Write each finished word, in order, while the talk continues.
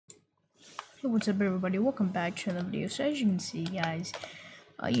Hey, what's up everybody, welcome back to another video. So as you can see guys,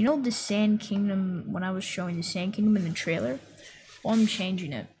 you know the Sand Kingdom, when I was showing the Sand Kingdom in the trailer, well I'm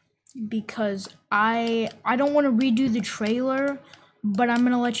changing it because I don't want to redo the trailer, but I'm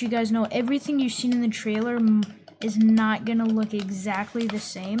going to let you guys know everything you've seen in the trailer is not going to look exactly the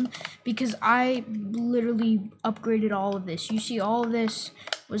same because I literally upgraded all of this. You see all of this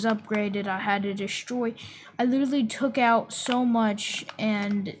was upgraded. I had to destroy. I literally took out so much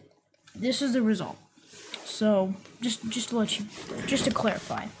and this is the result. So just to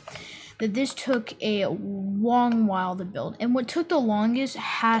clarify that this took a long while to build, and what took the longest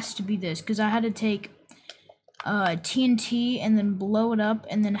has to be this, because I had to take TNT and then blow it up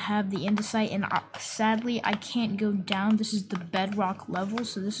and then have the andesite, and sadly I can't go down. This is the bedrock level,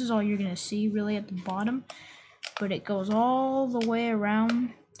 so this is all you're gonna see really at the bottom, but it goes all the way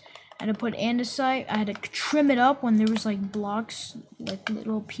around. I had to put andesite. I had to trim it up when there was like blocks, like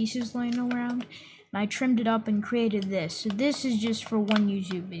little pieces laying around. And I trimmed it up and created this. So this is just for one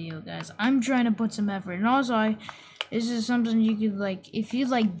YouTube video, guys. I'm trying to put some effort. And also, this is something you could like, if you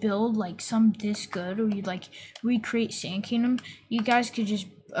like build like some this good, or you like recreate Sand Kingdom, you guys could just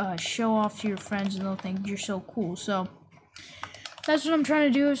show off to your friends and they'll think you're so cool. So that's what I'm trying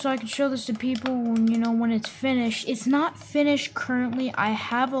to do, so I can show this to people when, you know, when it's finished. It's not finished currently. I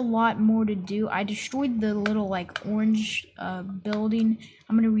have a lot more to do. I destroyed the little, like, orange building.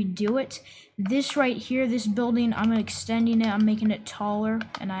 I'm going to redo it. This right here, this building, I'm extending it. I'm making it taller,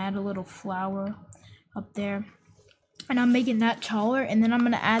 and I add a little flower up there. And I'm making that taller, and then I'm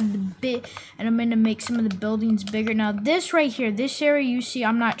going to add the bit, and I'm going to make some of the buildings bigger. Now, this right here, this area you see,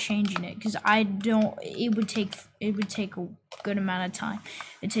 I'm not changing it, because it would take a good amount of time.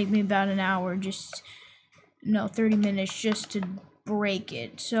 It'd take me about an hour, 30 minutes just to break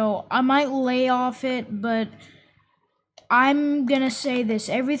it. So, I might lay off it, but I'm going to say this.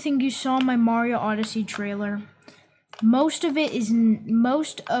 Everything you saw in my Mario Odyssey trailer, most of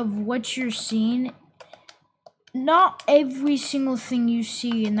what you're seeing, not every single thing you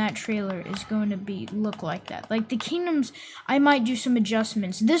see in that trailer is going to look like that. Like the kingdoms, I might do some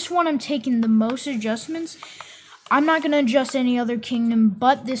adjustments. This one I'm taking the most adjustments. I'm not going to adjust any other kingdom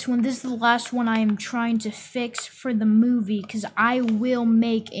but this one. This is the last one I am trying to fix for the movie, because I will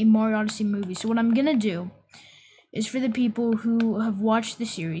make a Mario Odyssey movie. So what I'm going to do is, for the people who have watched the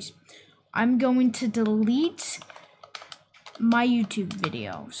series, I'm going to delete my YouTube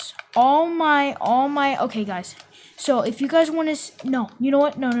videos. Okay guys, so if you guys want to, you know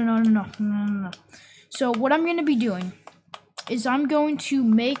what, no. So what I'm going to be doing is I'm going to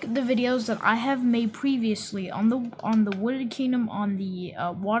make the videos that I have made previously on the Wooded Kingdom, on the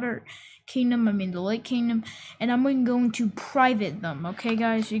Water Kingdom, the Lake Kingdom, and I'm going to private them. Okay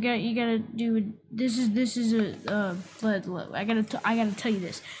guys, you gotta do this. I gotta tell you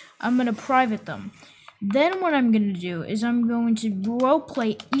this. I'm gonna private them. Then what I'm going to do is I'm going to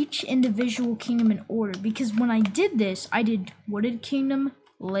roleplay each individual kingdom in order, because when I did this, I did Wooded Kingdom,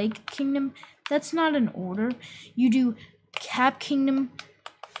 Lake Kingdom. That's not an order. You do Cap Kingdom.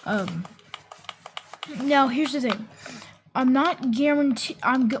 Now here's the thing. I'm not guaranteed.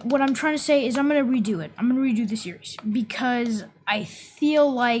 What I'm trying to say is I'm going to redo it. I'm going to redo the series because I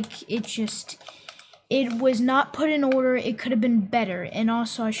feel like it was not put in order. It could have been better. And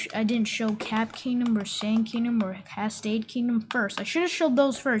also, I didn't show Cap Kingdom or Sand Kingdom or Cascade Kingdom first. I should have showed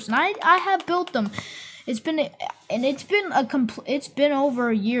those first. And I have built them. It's been over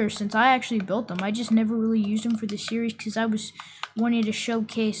a year since I actually built them. I just never really used them for the series because I was wanting to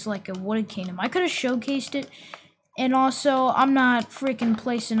showcase like a Wooded Kingdom. I could have showcased it. And also, I'm not freaking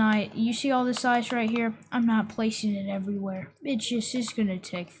placing you see all this ice right here? I'm not placing it everywhere. It's gonna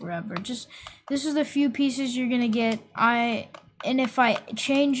take forever. This is the few pieces you're gonna get. And if I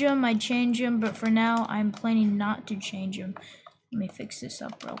change them, I change them. But for now, I'm planning not to change them. Let me fix this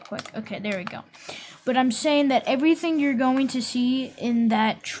up real quick. Okay, there we go. But I'm saying that everything you're going to see in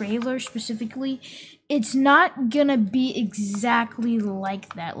that trailer specifically, it's not gonna be exactly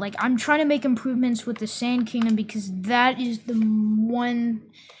like that. Like, I'm trying to make improvements with the Sand Kingdom because that is the one.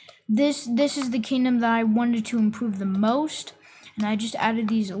 This is the kingdom that I wanted to improve the most, and I just added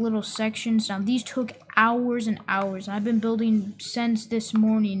these little sections. Now these took hours and hours. I've been building since this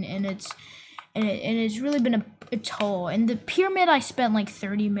morning, and it's really been a toll. And the pyramid, I spent like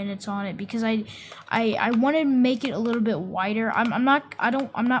 30 minutes on it because I wanted to make it a little bit wider. I'm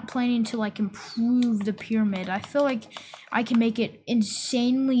not planning to like improve the pyramid. I feel like I can make it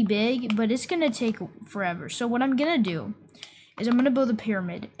insanely big, but it's gonna take forever. So what I'm gonna do is I'm gonna build a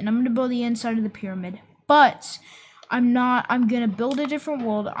pyramid, and I'm gonna build the inside of the pyramid, but I'm gonna build a different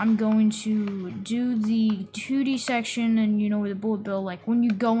world. I'm going to do the 2D section, and you know, with the bullet bill, like when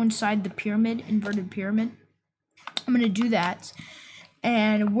you go inside the pyramid, inverted pyramid. I'm gonna do that,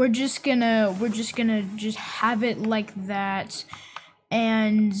 and we're just gonna have it like that.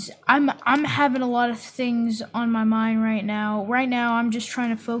 And I'm having a lot of things on my mind right now. Right now, I'm just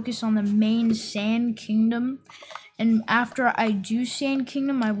trying to focus on the main Sand Kingdom. And after I do Sand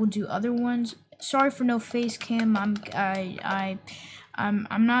Kingdom, I will do other ones. Sorry for no face cam. I'm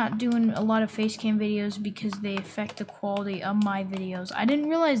not doing a lot of face cam videos because they affect the quality of my videos. I didn't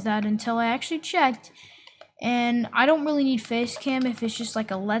realize that until I actually checked. And I don't really need face cam if it's just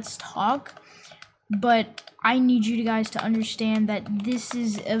like a let's talk. But I need you guys to understand that this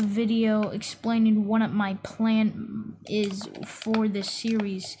is a video explaining what my plan is for this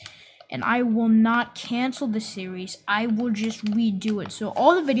series. And I will not cancel the series. I will just redo it. So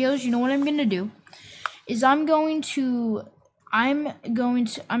all the videos, you know what I'm gonna do is I'm gonna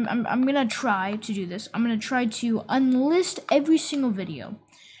try to do this. I'm gonna try to unlist every single video.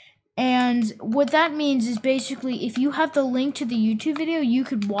 And what that means is basically if you have the link to the YouTube video, you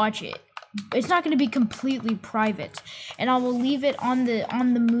could watch it. It's not going to be completely private, and I will leave it on the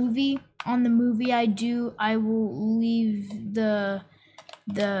movie. On the movie I will leave the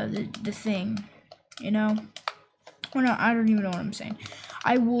thing, you know. Or no, I don't even know what I'm saying.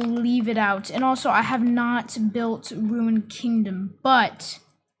 I will leave it out. And also, I have not built Ruined Kingdom, but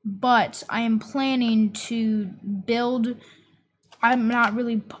I am planning to build. I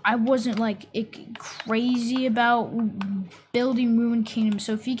wasn't like crazy about building Ruined Kingdom.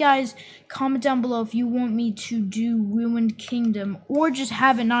 So if you guys comment down below if you want me to do Ruined Kingdom or just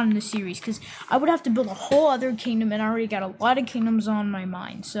have it not in the series, because I would have to build a whole other kingdom and I already got a lot of kingdoms on my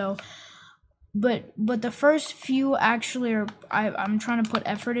mind. So, but the first few actually are I'm trying to put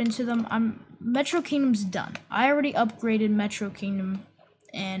effort into them. Metro Kingdom's done. I already upgraded Metro Kingdom,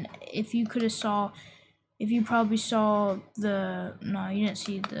 and if you probably saw the, no, you didn't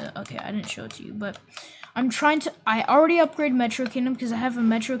see the, okay, I didn't show it to you, but I already upgraded Metro Kingdom because I have a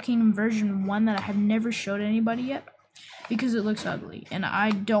Metro Kingdom version 1 that I have never showed anybody yet because it looks ugly, and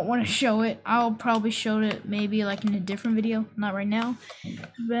I don't want to show it. I'll probably show it maybe like in a different video, not right now,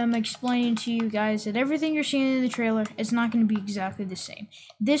 but I'm explaining to you guys that everything you're seeing in the trailer, it's not going to be exactly the same.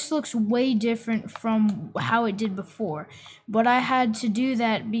 This looks way different from how it did before, but I had to do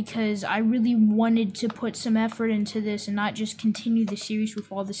that because I really wanted to put some effort into this and not just continue the series with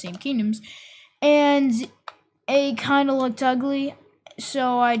all the same kingdoms, and it kind of looked ugly.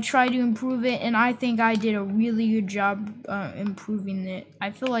 So I tried to improve it, and I think I did a really good job improving it. I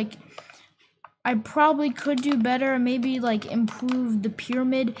feel like I probably could do better, maybe like improve the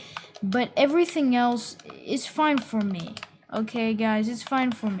pyramid, but everything else is fine for me. Okay, guys, it's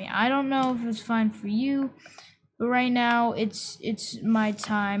fine for me. I don't know if it's fine for you, but right now it's my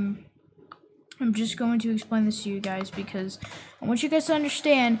time. I'm just going to explain this to you guys because I want you guys to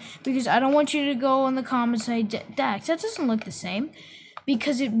understand, because I don't want you to go in the comments and say, Dax, that doesn't look the same.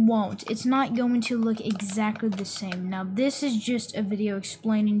 Because it won't. It's not going to look exactly the same. Now, this is just a video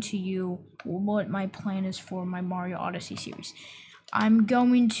explaining to you what my plan is for my Mario Odyssey series. I'm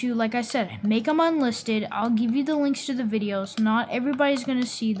going to, like I said, make them unlisted. I'll give you the links to the videos. Not everybody's going to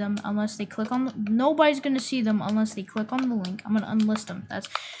see them unless they click on nobody's going to see them unless they click on the link. I'm going to unlist them.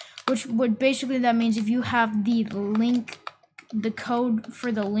 What basically that means, if you have the link, the code for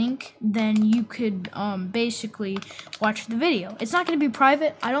the link, then you could basically watch the video. It's not going to be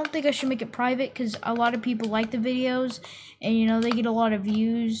private. I don't think I should make it private because a lot of people like the videos, and you know, they get a lot of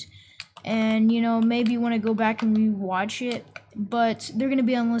views, and you know, maybe you want to go back and rewatch it, but they're going to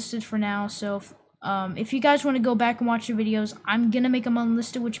be unlisted for now. So if you guys want to go back and watch the videos, I'm going to make them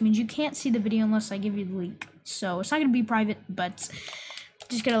unlisted, which means you can't see the video unless I give you the link. So it's not going to be private, but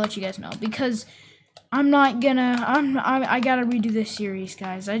just gotta let you guys know, because I gotta redo this series,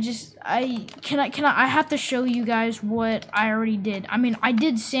 guys. I have to show you guys what I already did. I mean, I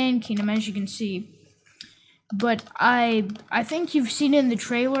did Sand Kingdom, as you can see, but I think you've seen it in the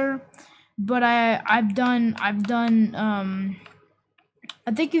trailer, but I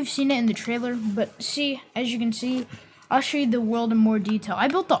think you've seen it in the trailer, but see, as you can see, I'll show you the world in more detail. I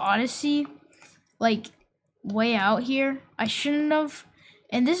built the Odyssey, like, way out here. I shouldn't have.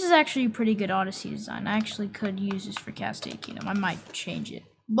 And this is actually a pretty good Odyssey design. I actually could use this for Cascade Kingdom. I might change it.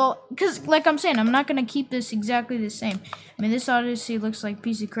 Well, because, like I'm saying, I'm not going to keep this exactly the same. I mean, this Odyssey looks like a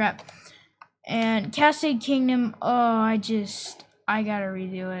piece of crap. And Cascade Kingdom, oh, I gotta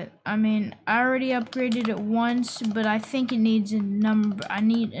redo it. I mean, I already upgraded it once, but I think it needs I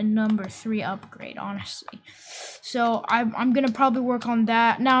need a number 3 upgrade, honestly. So, I'm going to probably work on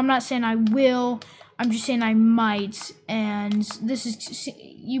that. Now, I'm not saying I will. I'm just saying I might, and this is,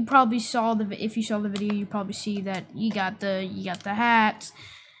 you probably saw if you saw the video, you probably see that you got the hat,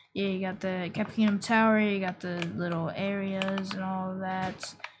 yeah, you got the Captain Kingdom Tower, you got the little areas and all of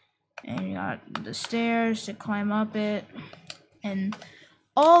that, and you got the stairs to climb up it, and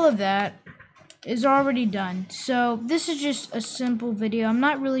all of that is already done. So this is just a simple video. I'm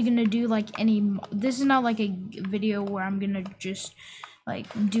not really gonna do like this is not like a video where I'm gonna just like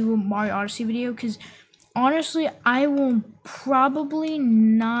do a Mario Odyssey video, because honestly I will probably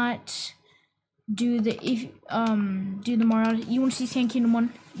not do the Mario Odyssey. You want to see Sand Kingdom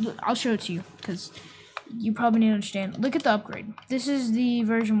 1? I'll show it to you, because you probably need to understand. Look at the upgrade. This is the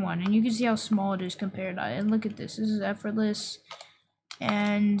version 1, and you can see how small it is compared to, and look at this. This is effortless.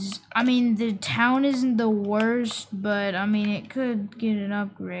 And I mean, the town isn't the worst, but I mean, it could get an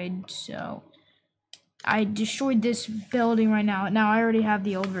upgrade. So I destroyed this building right now. Now I already have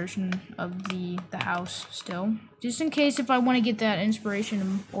the old version of the house still, just in case if I want to get that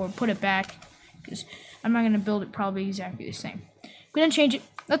inspiration or put it back, because I'm not gonna build it probably exactly the same. I'm gonna change it.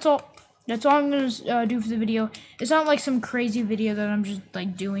 That's all. That's all I'm gonna do for the video. It's not like some crazy video that I'm just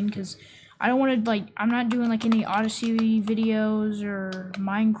like doing, because I don't want to, like, I'm not doing like any Odyssey videos or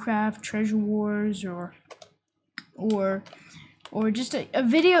Minecraft Treasure Wars or just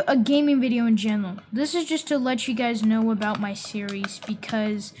a gaming video in general. This is just to let you guys know about my series,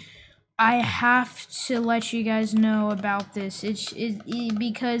 because I have to let you guys know about this.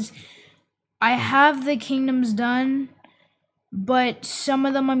 Because I have the kingdoms done, but some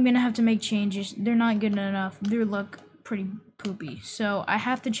of them I'm gonna have to make changes. They're not good enough. They look pretty poopy, so I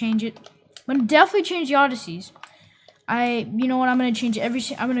have to change it. I'm gonna definitely change the Odysseys. You know what? I'm gonna change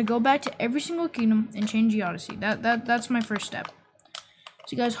I'm gonna go back to every single kingdom and change the Odyssey. That's my first step.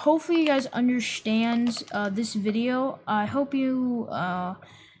 So guys, hopefully you guys understand this video. I hope you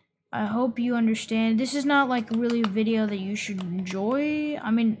understand. This is not like really a video that you should enjoy. I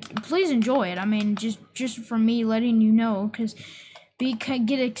mean, please enjoy it. I mean, just for me letting you know, because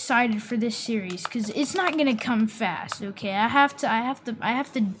get excited for this series, because it's not gonna come fast. Okay, I have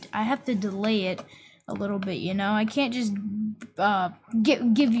to delay it a little bit. You know, I can't just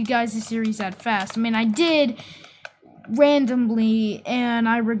give you guys the series that fast. I mean, I did randomly and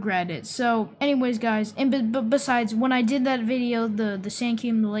I regret it. So anyways guys, and but besides, when I did that video, the Sand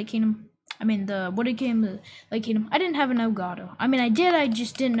Kingdom, the Lake Kingdom, I mean the Wooded Kingdom, the Lake Kingdom, I didn't have an Elgato. I mean, I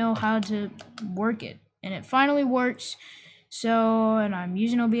just didn't know how to work it, and it finally works. So, and I'm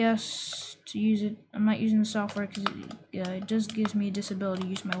using OBS to use it. I'm not using the software because it just gives me a disability to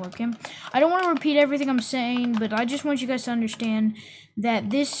use my webcam. I don't want to repeat everything I'm saying, but I just want you guys to understand that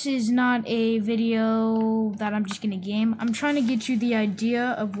this is not a video that I'm just going to game. I'm trying to get you the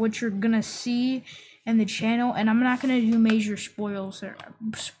idea of what you're going to see in the channel, and I'm not going to do major spoilers or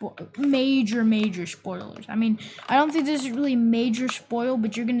major spoilers. I mean, I don't think this is really major spoil,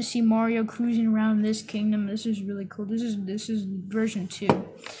 but you're going to see Mario cruising around this kingdom. This is really cool. This is version 2.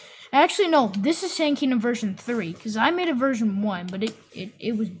 Actually, no, this is Sand Kingdom version 3, because I made a version 1, but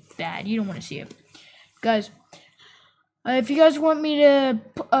it was bad. You don't want to see it. Guys, if you guys want me to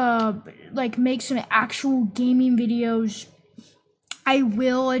like make some actual gaming videos, I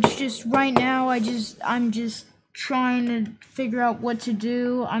will. It's just right now I'm just trying to figure out what to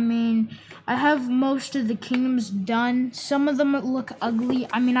do. I mean, I have most of the kingdoms done. Some of them look ugly.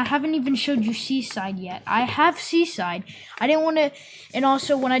 I mean, I haven't even showed you Seaside yet. I have Seaside. I didn't want to, and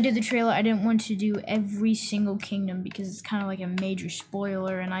also when I did the trailer, I didn't want to do every single kingdom because it's kind of like a major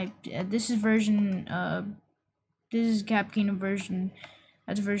spoiler. And this is Cap Kingdom version.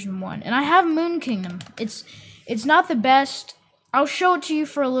 That's version 1. And I have Moon Kingdom. It's not the best. I'll show it to you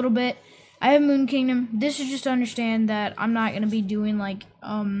for a little bit. I have Moon Kingdom. This is just to understand that I'm not gonna be doing like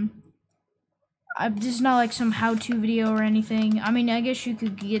this is not like some how-to video or anything. I mean, I guess you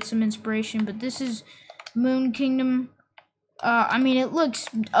could get some inspiration, but this is Moon Kingdom. I mean, it looks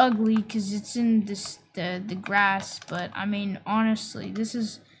ugly because it's in the grass, but I mean, honestly, this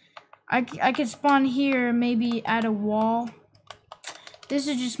is I could spawn here, maybe add a wall. This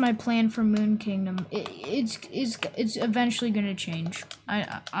is just my plan for Moon Kingdom. It's eventually gonna change.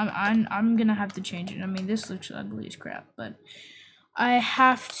 I'm gonna have to change it. I mean, this looks ugly as crap, but I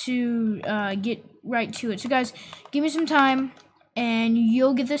have to get right to it. So guys, give me some time, and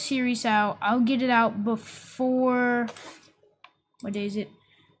you'll get the series out. I'll get it out before. What day is it?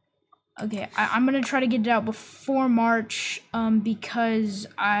 Okay, I'm gonna try to get it out before March, because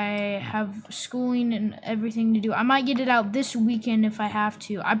I have schooling and everything to do. I might get it out this weekend if I have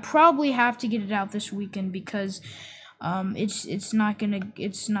to. I probably have to get it out this weekend because it's not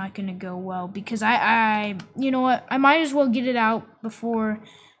gonna go well, because I you know what, I might as well get it out before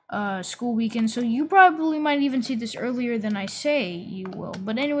school weekend, so you probably might even see this earlier than I say you will.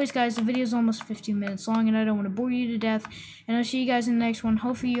 But anyways, guys, the video is almost 15 minutes long, and I don't want to bore you to death, and I'll see you guys in the next one.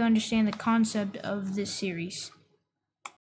 Hopefully you understand the concept of this series.